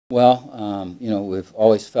Well, you know, we've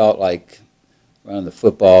always felt like running the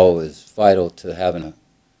football was vital to having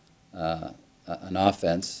an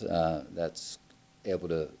offense that's able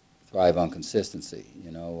to thrive on consistency.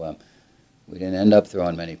 You know, we didn't end up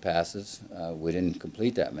throwing many passes. We didn't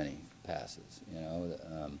complete that many passes. You know,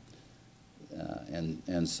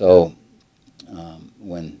 and so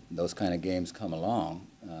when those kind of games come along,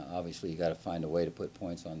 obviously you got to find a way to put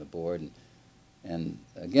points on the board. And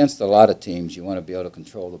against a lot of teams, you want to be able to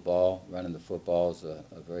control the ball. Running the football is a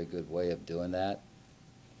very good way of doing that.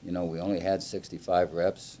 You know, we only had 65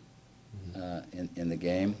 reps in the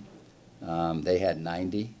game. They had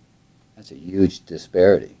 90. That's a huge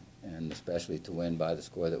disparity, and especially to win by the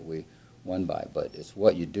score that we won by. But it's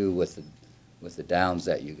what you do with the downs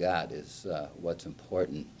that you got is what's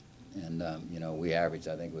important. And you know, we averaged,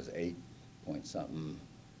 I think it was 8 point something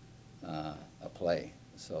a play.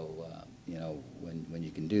 So you know, when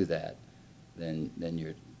you can do that, then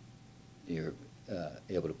you're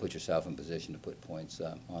able to put yourself in position to put points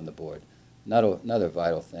on the board. Another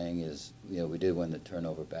vital thing is, you know, we did win the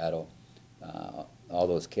turnover battle. All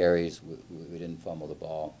those carries, we didn't fumble the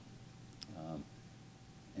ball,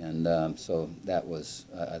 and so that was,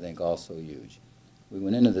 I think, also huge. We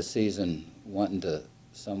went into the season wanting to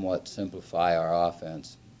somewhat simplify our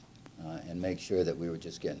offense and make sure that we were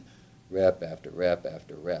just getting rep after rep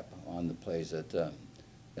after rep on the plays that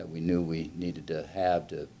we knew we needed to have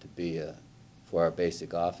to be for our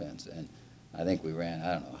basic offense. And I think we ran,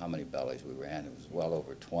 I don't know how many bellies we ran. It was well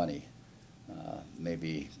over 20,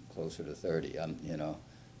 maybe closer to 30, you know.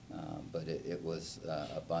 But it was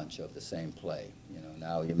a bunch of the same play. You know,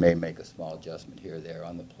 now you may make a small adjustment here or there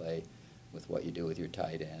on the play with what you do with your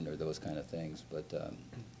tight end or those kind of things, but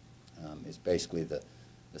it's basically the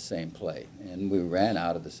same play. And we ran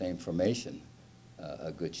out of the same formation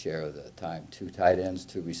a good share of the time, 2 tight ends,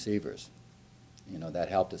 2 receivers. You know, that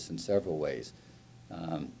helped us in several ways.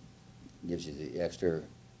 Gives you the extra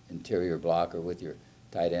interior blocker with your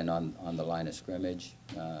tight end on the line of scrimmage.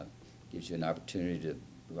 Gives you an opportunity to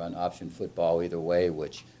run option football either way,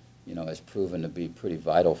 which, you know, has proven to be pretty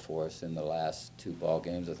vital for us in the last 2 ball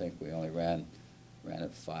games. I think we only ran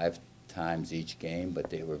it 5 times each game, but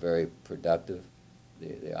they were very productive,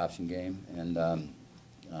 the option game. And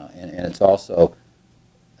it's also,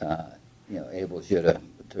 you know, enables you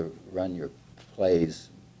to run your plays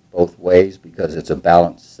both ways because it's a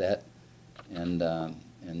balanced set. And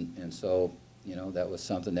so, you know, that was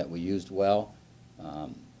something that we used well.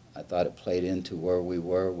 I thought it played into where we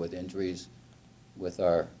were with injuries with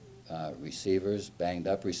our receivers, banged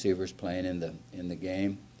up receivers playing in the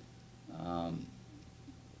game.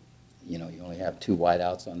 You know, you only have 2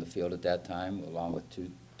 wideouts on the field at that time, along with 2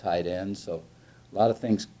 tight ends. So a lot of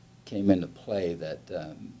things came into play that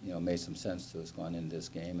you know, made some sense to us going into this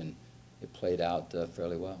game, and it played out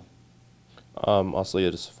fairly well. Also, yeah,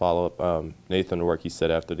 just to follow up, Nathan Work, he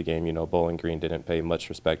said after the game, you know, Bowling Green didn't pay much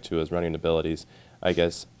respect to his running abilities. I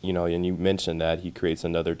guess, you know, and you mentioned that he creates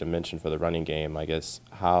another dimension for the running game. I guess,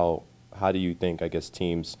 how do you think, I guess,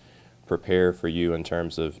 teams prepare for you in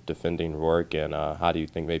terms of defending Rourke, and how do you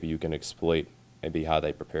think maybe you can exploit maybe how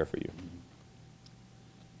they prepare for you?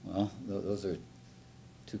 Well, those are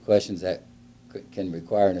 2 questions that can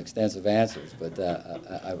require an extensive answers, but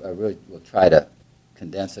I really will try to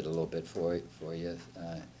condense it a little bit for you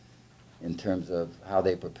in terms of how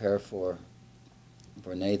they prepare for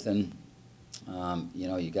Nathan. You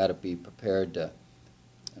know, you got to be prepared to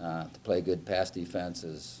play good pass defense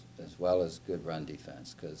as well as good run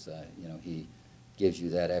defense, because you know, he gives you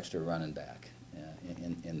that extra running back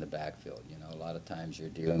in the backfield. You know, a lot of times you're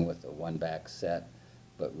dealing with a 1-back set,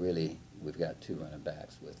 but really we've got 2 running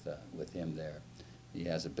backs with him there. He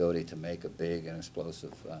has ability to make a big and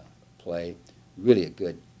explosive play. Really a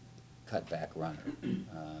good cutback runner. You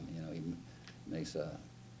know, he makes a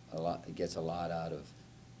lot. He gets a lot out of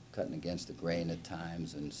cutting against the grain at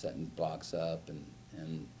times and setting blocks up,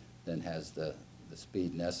 and then has the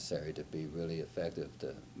speed necessary to be really effective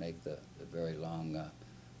to make the very long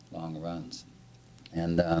runs.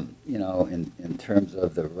 And you know, in terms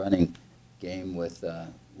of the running game with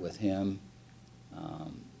him,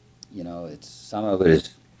 you know, it's some of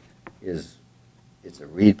it is it's a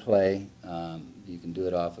read play. You can do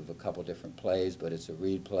it off of a couple different plays, but it's a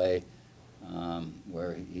read play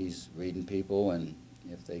where he's reading people, and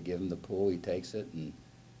if they give him the pull, he takes it. And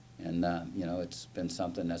you know, it's been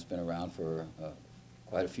something that's been around for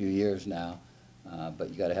quite a few years now, but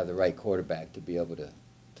you got to have the right quarterback to be able to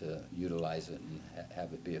utilize it and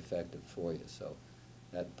have it be effective for you. So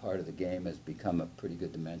that part of the game has become a pretty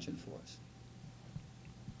good dimension for us.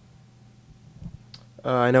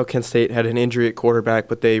 I know Kent State had an injury at quarterback,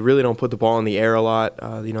 but they really don't put the ball in the air a lot.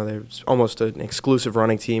 They're almost an exclusive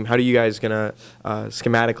running team. How are you guys going to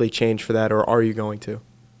schematically change for that, or are you going to?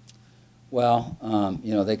 Well,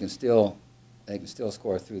 they can still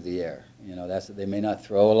score through the air. They may not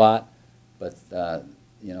throw a lot, but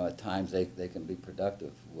at times they can be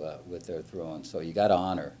productive with their throwing. So you got to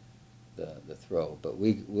honor the throw. But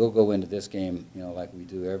we'll go into this game, like we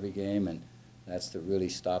do every game, and that's to really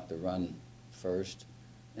stop the run first.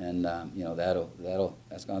 And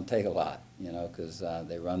that's going to take a lot, because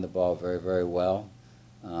they run the ball very, very well,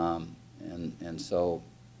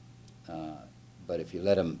 but if you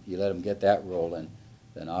let them get that rolling,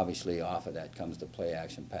 then obviously off of that comes the play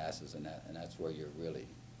action passes, and that's where you're really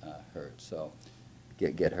hurt. So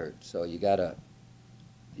get hurt. So you gotta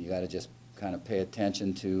just kind of pay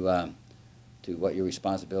attention to what your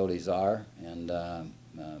responsibilities are, and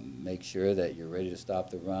make sure that you're ready to stop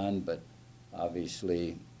the run, but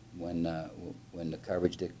obviously, when the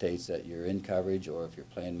coverage dictates that you're in coverage, or if you're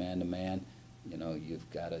playing man-to-man,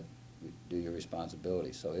 you've got to do your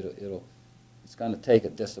responsibility. So it's going to take a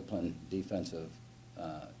disciplined defensive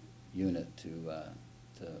unit to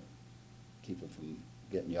keep them from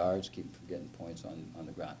getting yards, keep them from getting points on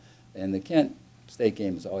the ground. And the Kent State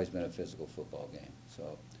game has always been a physical football game.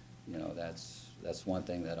 So, that's one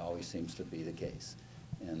thing that always seems to be the case.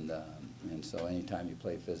 And so anytime you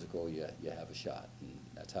play physical, you have a shot. And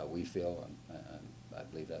that's how we feel. I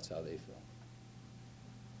believe that's how they feel.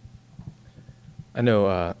 I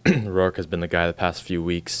know Rourke has been the guy the past few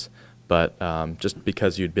weeks, but just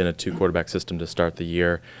because you'd been a two-quarterback system to start the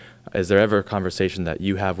year, is there ever a conversation that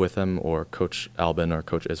you have with him, or Coach Albin or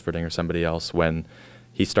Coach Isfording or somebody else, when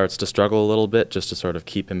he starts to struggle a little bit, just to sort of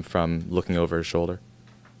keep him from looking over his shoulder?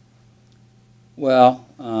 Well,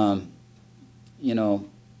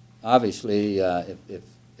 obviously, if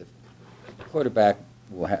the quarterback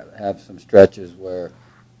will have some stretches where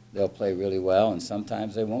they'll play really well, and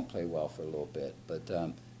sometimes they won't play well for a little bit. But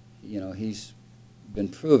he's been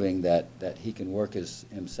proving that he can work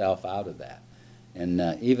himself out of that. And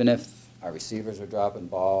even if our receivers are dropping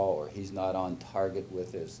ball, or he's not on target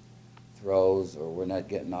with his throws, or we're not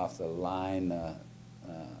getting off the line,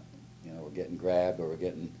 we're getting grabbed, or we're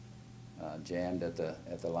getting jammed at the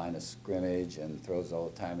line of scrimmage, and throws all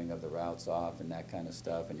the timing of the routes off and that kind of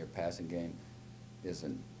stuff, and your passing game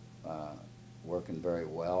isn't working very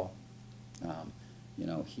well.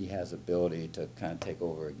 He has ability to kind of take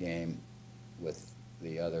over a game with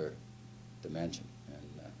the other dimension, and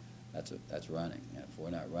that's running. And if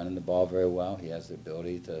we're not running the ball very well, he has the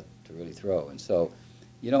ability to really throw. And so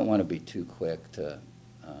you don't want to be too quick to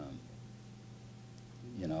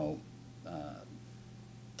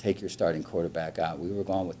take your starting quarterback out. We were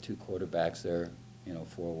going with two quarterbacks there,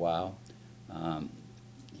 for a while.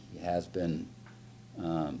 He has been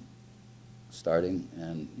starting,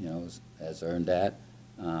 and has earned that.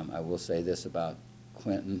 I will say this about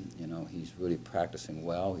Quentin. He's really practicing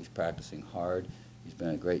well. He's practicing hard. He's been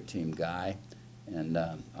a great team guy, and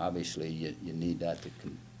obviously you need that to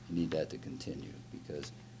continue,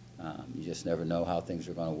 because you just never know how things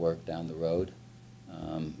are going to work down the road,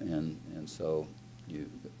 and so you've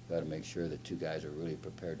got to make sure that two guys are really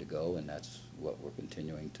prepared to go, and that's what we're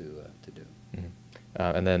continuing to do. Mm-hmm.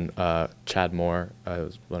 And then Chad Moore, I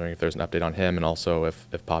was wondering if there's an update on him, and also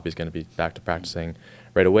if Poppy's going to be back to practicing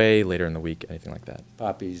right away, later in the week, anything like that.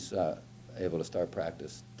 Poppy's able to start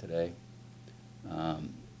practice today,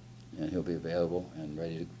 and he'll be available and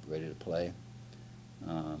ready to play.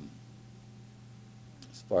 As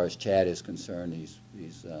far as Chad is concerned, he's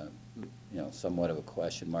somewhat of a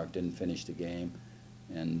question mark. Didn't finish the game,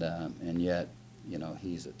 and yet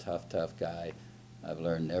he's a tough guy. I've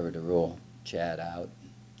learned never to rule Chad out,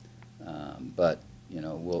 but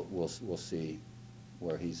we'll see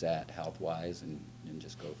where he's at health-wise, and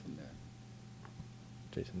just go from there.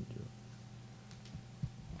 Jason,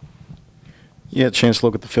 you had a chance to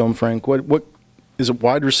look at the film, Frank. What is it?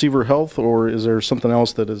 Wide receiver health, or is there something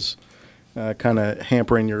else that is kind of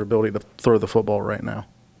hampering your ability to throw the football right now?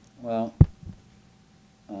 Well,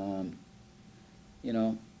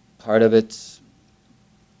 part of it's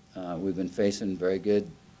we've been facing very good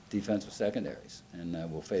defensive secondaries, and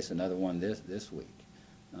we'll face another one this week.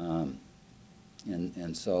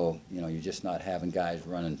 And so you're just not having guys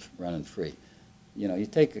running free. You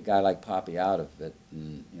take a guy like Poppy out of it,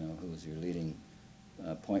 and who was your leading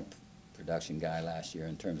point production guy last year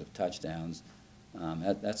in terms of touchdowns.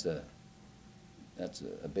 That's a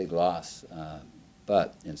big loss.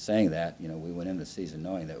 But in saying that, we went into the season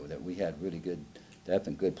knowing that we had really good depth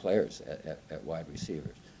and good players at wide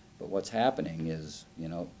receivers. But what's happening is,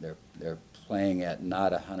 they're playing at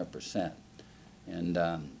not 100%, And,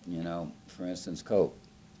 you know, for instance, Cope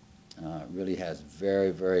really has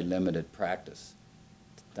very, very limited practice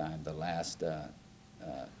time the last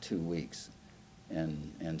 2 weeks.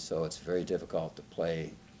 And so it's very difficult to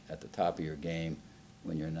play at the top of your game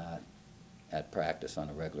when you're not at practice on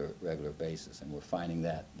a regular basis. And we're finding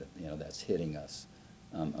that you know, that's hitting us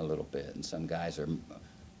a little bit. And some guys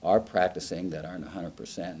are practicing that aren't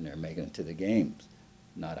 100%, and they're making it to the games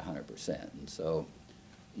not 100%. And so,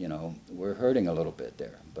 you know, we're hurting a little bit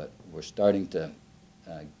there, but we're starting to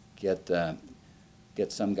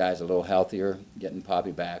get some guys a little healthier. Getting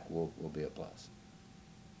Poppy back will be a plus.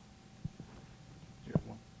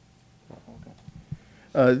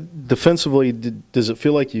 Defensively, does it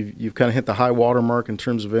feel like you've kind of hit the high water mark in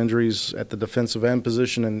terms of injuries at the defensive end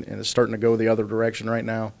position, and it's starting to go the other direction right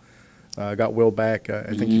now? Got Will back.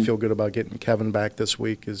 I think you feel good about getting Kevin back this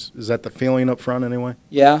week. Is that the feeling up front anyway?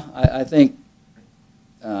 Yeah, I think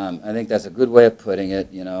that's a good way of putting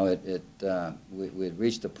it. You know, we had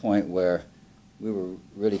reached a point where we were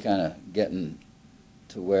really kind of getting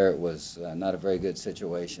to where it was not a very good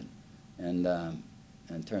situation, and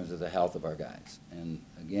in terms of the health of our guys. And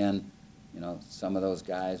again, you know, some of those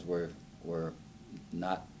guys were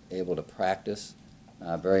not able to practice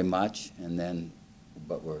very much,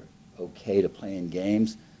 but were okay to play in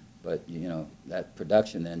games. But you know, that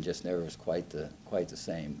production then just never was quite the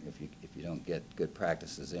same if you don't get good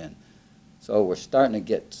practices in. So we're starting to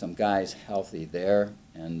get some guys healthy there,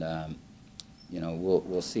 and you know,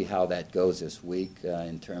 we'll see how that goes this week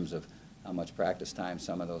in terms of how much practice time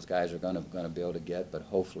some of those guys are going to be able to get. But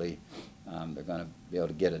hopefully, they're going to be able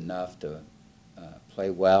to get enough to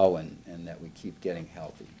play well, and that we keep getting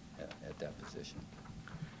healthy at that position.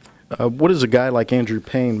 What has a guy like Andrew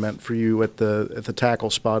Payne meant for you at the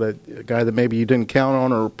tackle spot? A guy that maybe you didn't count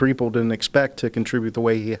on or people didn't expect to contribute the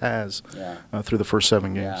way he has through the first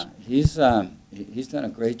 7 games. Yeah, he's done a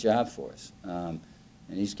great job for us, and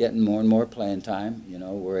he's getting more and more playing time. You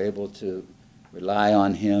know, we're able to rely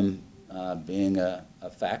on him being a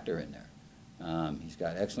factor in there. He's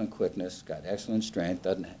got excellent quickness, got excellent strength.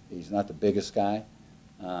 He's not the biggest guy.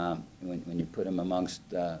 When you put him amongst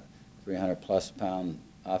 300-plus pound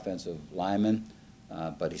offensive linemen,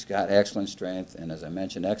 but he's got excellent strength, and as I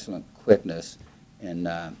mentioned, excellent quickness. And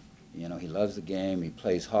you know, he loves the game. He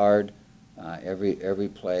plays hard every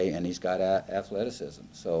play, and he's got athleticism.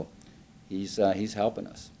 So he's helping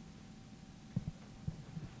us.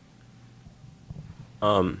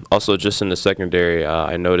 Also, just in the secondary,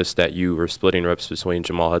 I noticed that you were splitting reps between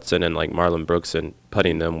Jamal Hudson and like Marlon Brooks and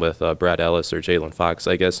putting them with Brad Ellis or Jalen Fox.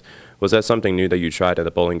 I guess, was that something new that you tried at the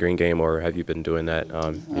Bowling Green game, or have you been doing that?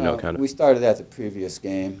 You know, kind of. We started at the previous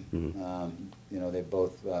game. Mm-hmm. You know, they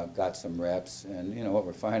both got some reps, and you know what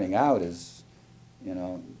we're finding out is, you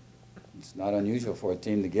know, it's not unusual for a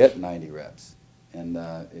team to get 90 reps, and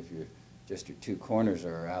if your two corners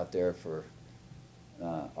are out there for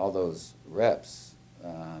all those reps.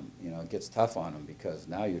 You know, it gets tough on them because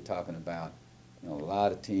now you're talking about, you know, a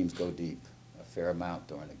lot of teams go deep a fair amount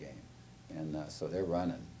during the game, and so they're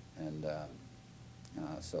running, and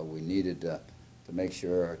so we needed to make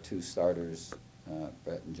sure our two starters,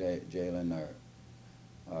 Brett and Jalen,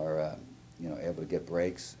 are you know, able to get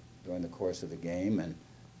breaks during the course of the game, and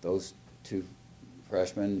those two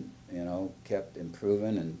freshmen, you know, kept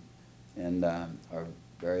improving and are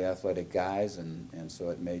very athletic guys, and so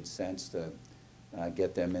it made sense to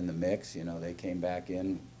get them in the mix. You know, they came back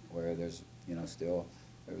in where there's, you know, still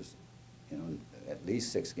there's, you know, at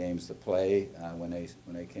least 6 games to play when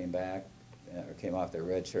they came back or came off their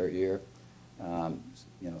redshirt year.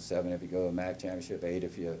 You know, 7 if you go to the MAC championship, 8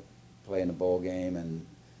 if you play in the bowl game,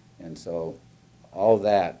 and so all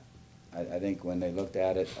that, I think when they looked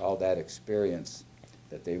at it, all that experience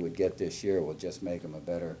that they would get this year will just make them a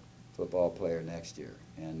better football player next year.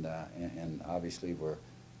 And obviously we're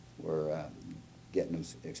getting them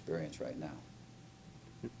experience right now.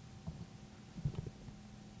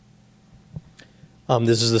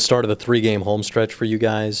 This is the start of the 3-game home stretch for you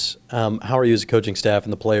guys. How are you as a coaching staff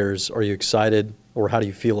and the players? Are you excited, or how do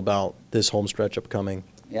you feel about this home stretch upcoming?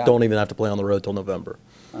 Yeah. Don't even have to play on the road till November.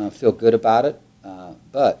 Feel good about it,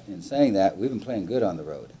 but in saying that, we've been playing good on the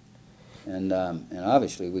road, and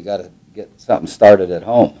obviously we got to get something started at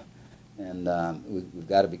home, and we've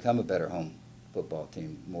got to become a better home football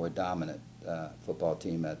team, more dominant football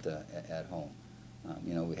team at home.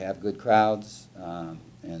 You know, we have good crowds,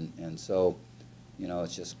 and so, you know,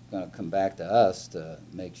 it's just going to come back to us to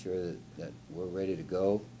make sure that we're ready to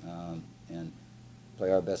go and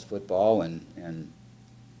play our best football, and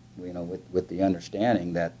you know, with the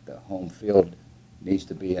understanding that the home field needs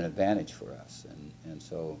to be an advantage for us, and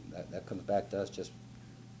so that comes back to us just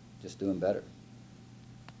doing better.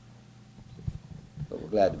 but we're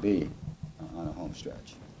glad to be on a home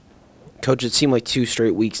stretch. Coach, it seemed like 2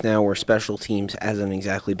 straight weeks now where special teams hasn't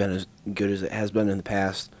exactly been as good as it has been in the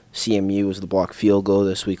past. CMU was the blocked field goal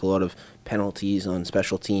this week, a lot of penalties on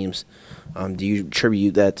special teams. Do you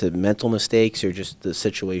attribute that to mental mistakes or just the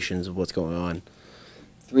situations of what's going on?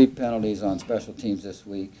 3 penalties on special teams this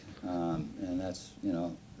week, and that's, you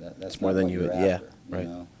know, that's more not than what you you're would, yeah, after, right. You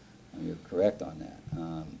know? And you're correct on that.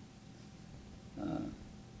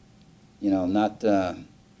 You know, not that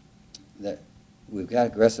we've got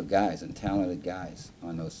aggressive guys and talented guys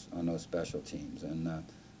on those special teams, and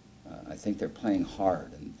I think they're playing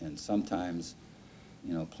hard, and sometimes,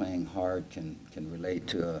 you know, playing hard can relate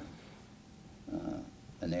to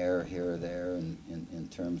an error here or there in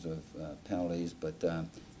terms of penalties. But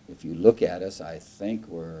if you look at us, I think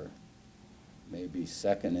we're maybe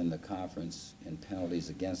second in the conference in penalties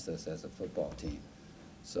against us as a football team.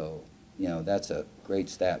 So, you know, that's a great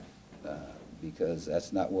stat because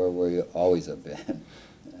that's not where we always have been.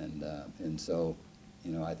 And so,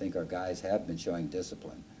 you know, I think our guys have been showing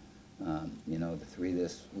discipline. You know, the 3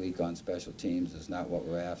 this week on special teams is not what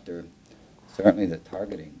we're after. Certainly the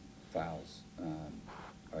targeting fouls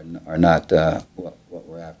are not what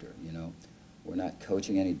we're after, you know. We're not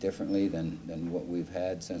coaching any differently than what we've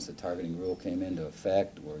had since the targeting rule came into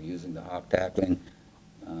effect. We're using the hawk tackling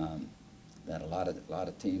that a lot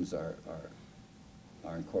of teams are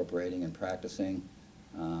incorporating and practicing.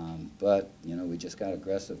 But, you know, we just got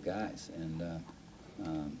aggressive guys, and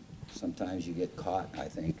sometimes you get caught, I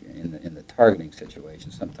think, in the targeting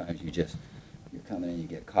situation. Sometimes you're coming in, you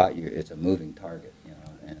get caught, it's a moving target, you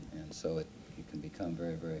know, and so it can become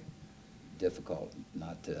very, very difficult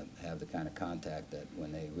not to have the kind of contact that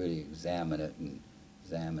when they really examine it, and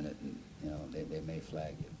you know, they may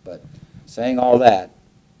flag you. But saying all that,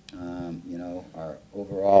 you know, our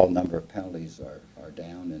overall number of penalties are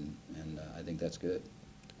down, and I think that's good.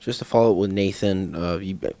 Just to follow up with Nathan,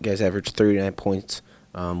 you guys averaged 39 points,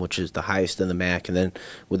 which is the highest in the MAC. And then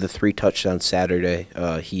with the 3 touchdowns Saturday,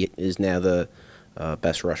 he is now the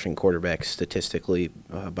best rushing quarterback statistically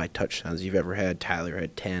by touchdowns you've ever had. Tyler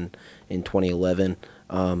had 10 in 2011.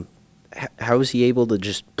 How is he able to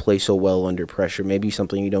just play so well under pressure? Maybe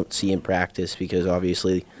something you don't see in practice because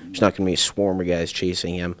obviously there's not going to be a swarm of guys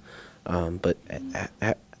chasing him. But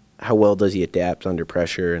how well does he adapt under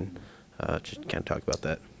pressure? And just kind of talk about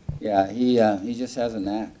that. Yeah, he just has a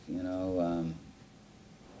knack, you know.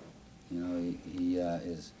 He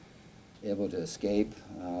is able to escape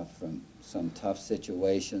from some tough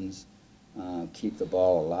situations, keep the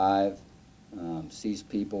ball alive, sees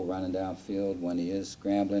people running downfield when he is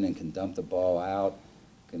scrambling and can dump the ball out,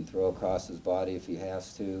 can throw across his body if he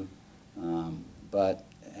has to, but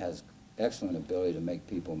has excellent ability to make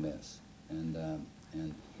people miss, and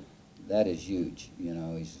that is huge. You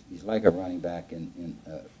know, he's like a running back in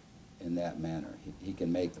that manner. He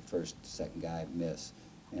can make the first, second guy miss,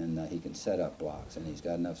 and he can set up blocks, and he's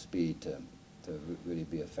got enough speed to really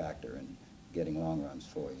be a factor in getting long runs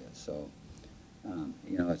for you. So,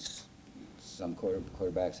 you know, it's some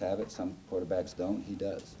quarterbacks have it, some quarterbacks don't. He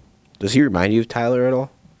does. Does he remind you of Tyler at all?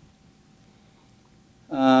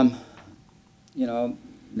 You know,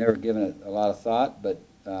 never given it a lot of thought, but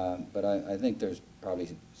I think there's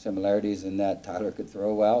probably similarities in that Tyler could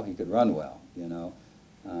throw well, he could run well, you know.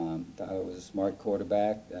 Tyler was a smart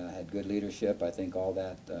quarterback, had good leadership. I think all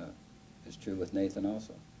that is true with Nathan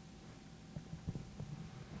also.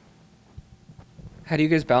 How do you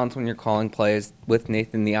guys balance when you're calling plays with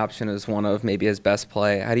Nathan? The option is one of maybe his best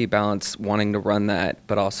play. How do you balance wanting to run that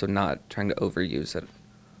but also not trying to overuse it?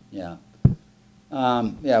 Yeah.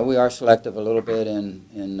 Yeah, we are selective a little bit in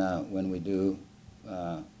when we do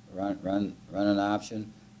run an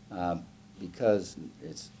option because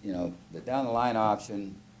it's, you know, the down the line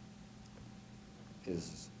option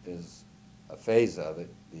is a phase of it.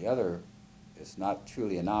 The other is not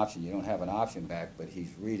truly an option. You don't have an option back, but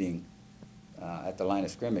he's reading at the line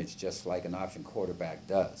of scrimmage just like an option quarterback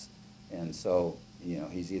does, and so, you know,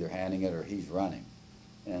 he's either handing it or he's running,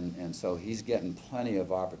 and so he's getting plenty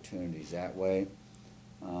of opportunities that way.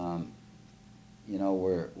 You know,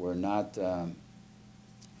 we're not,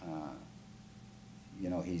 you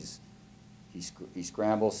know, he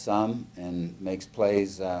scrambles some and makes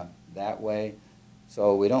plays that way.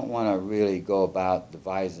 So we don't want to really go about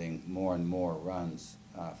devising more and more runs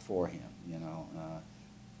for him. You know,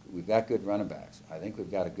 we've got good running backs. I think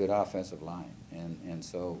we've got a good offensive line, and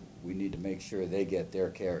so we need to make sure they get their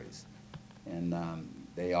carries, and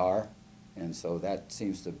they are, and so that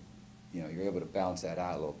seems to, you know, you're able to balance that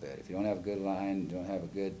out a little bit. If you don't have a good line, you don't have a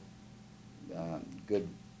good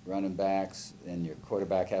running backs, and your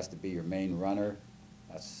quarterback has to be your main runner,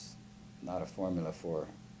 that's not a formula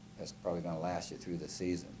that's probably going to last you through the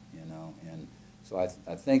season, you know. And so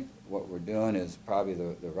I think what we're doing is probably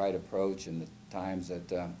the right approach, and the times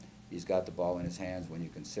that he's got the ball in his hands when you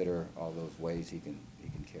consider all those ways he can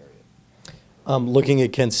carry it. Looking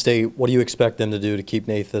at Kent State, what do you expect them to do to keep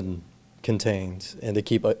Nathan contained and to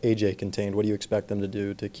keep AJ contained? What do you expect them to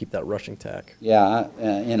do to keep that rushing tack? Yeah,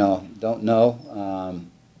 you know, don't know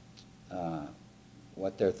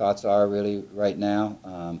what their thoughts are really right now.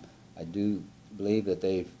 I do believe that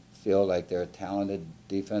they feel like they're a talented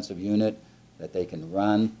defensive unit, that they can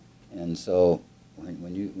run, and so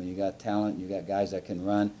when you got talent, you got guys that can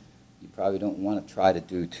run, you probably don't want to try to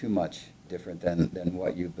do too much different than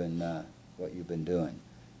what you've been doing,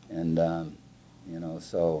 and you know,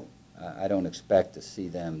 so I don't expect to see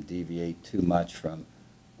them deviate too much from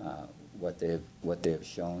what they've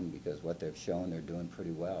shown, because what they've shown they're doing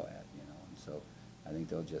pretty well at, you know, and so I think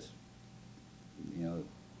they'll just, you know,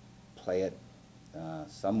 play it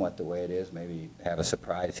somewhat the way it is, maybe have a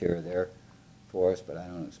surprise here or there for us, but I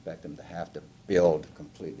don't expect them to have to build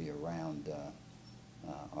completely around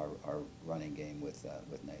our running game with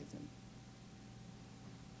Nathan.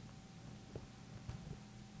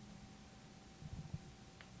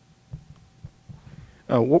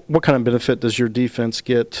 What kind of benefit does your defense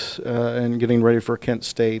get in getting ready for Kent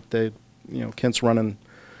State? Kent's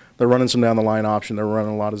they're running some down the line option. They're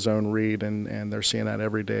running a lot of zone read, and they're seeing that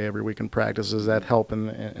every day, every week in practice. Does that help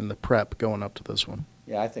in the prep going up to this one?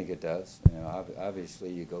 Yeah, I think it does. You know, obviously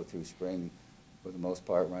you go through spring for the most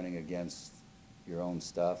part running against your own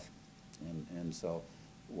stuff, and so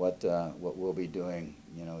what we'll be doing,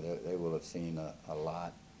 you know, they will have seen a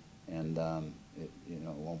lot, and it, you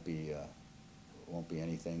know, won't be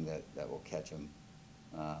anything that will catch them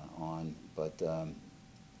on, but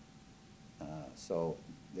so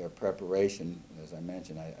their preparation, as I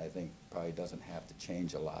mentioned, I think probably doesn't have to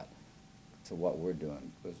change a lot to what we're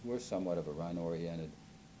doing, because we're somewhat of a run-oriented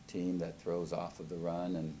team that throws off of the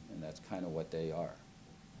run, and that's kind of what they are.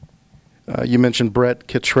 You mentioned Brett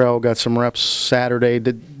Cottrell got some reps Saturday.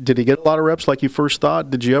 Did he get a lot of reps like you first thought?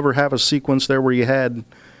 Did you ever have a sequence there where you had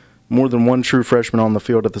more than one true freshman on the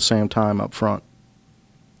field at the same time up front?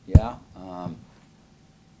 Yeah.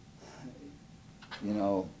 You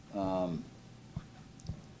know,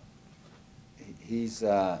 he's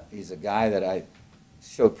a guy that I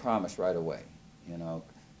showed promise right away. You know,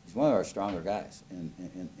 he's one of our stronger guys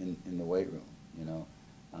in the weight room. You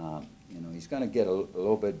know, he's going to get a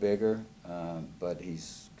little bit bigger, but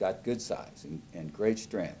he's got good size and great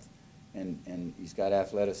strength, and he's got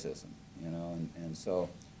athleticism. You know, and so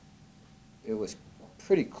it was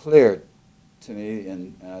pretty clear to me,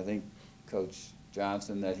 and I think Coach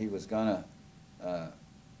Johnson, that he was going to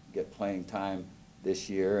get playing time this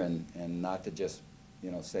year, and not to just,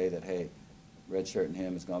 you know, say that, hey, redshirting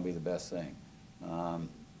him is going to be the best thing.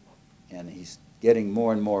 And he's getting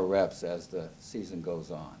more and more reps as the season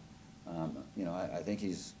goes on. You know, I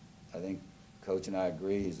think Coach and I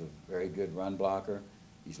agree he's a very good run blocker.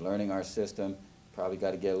 He's learning our system. Probably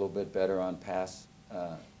got to get a little bit better on pass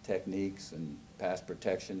techniques and pass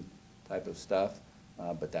protection type of stuff,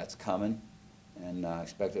 but that's coming, and I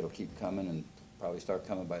expect it'll keep coming and probably start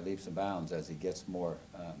coming by leaps and bounds as he gets more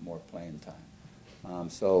playing time.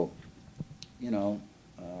 So, you know,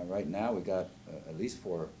 right now we got at least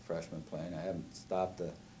 4 freshmen playing. I haven't stopped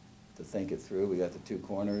to think it through. We got the 2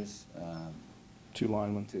 corners, 2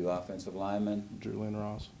 linemen, 2 offensive linemen, Julian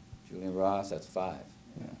Ross. That's 5.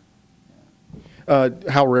 Yeah.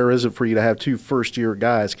 How rare is it for you to have 2 first-year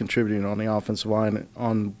guys contributing on the offensive line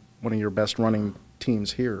on one of your best running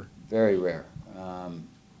teams here? Very rare.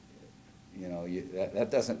 You know, that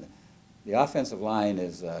doesn't. The offensive line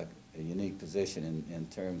is a unique position in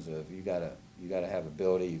terms of you gotta have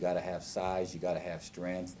ability, you gotta have size, you gotta have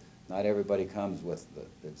strength. Not everybody comes with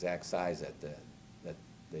the exact size that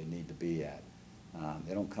they need to be at.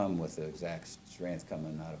 They don't come with the exact strength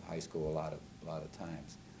coming out of high school a lot of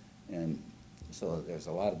times, and so there's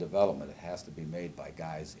a lot of development that has to be made by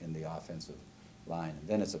guys in the offensive line, and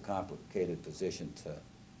then it's a complicated position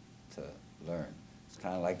to learn. It's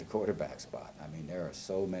kind of like the quarterback spot. I mean, there are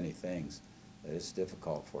so many things that it's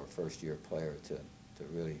difficult for a first-year player to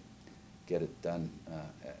really get it done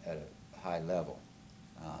at a high level.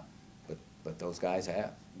 But those guys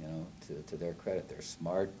have, you know, to their credit, they're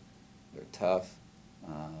smart, they're tough,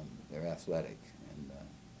 they're athletic, and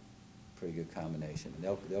pretty good combination.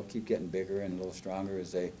 And they'll keep getting bigger and a little stronger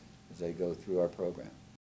as they go through our program.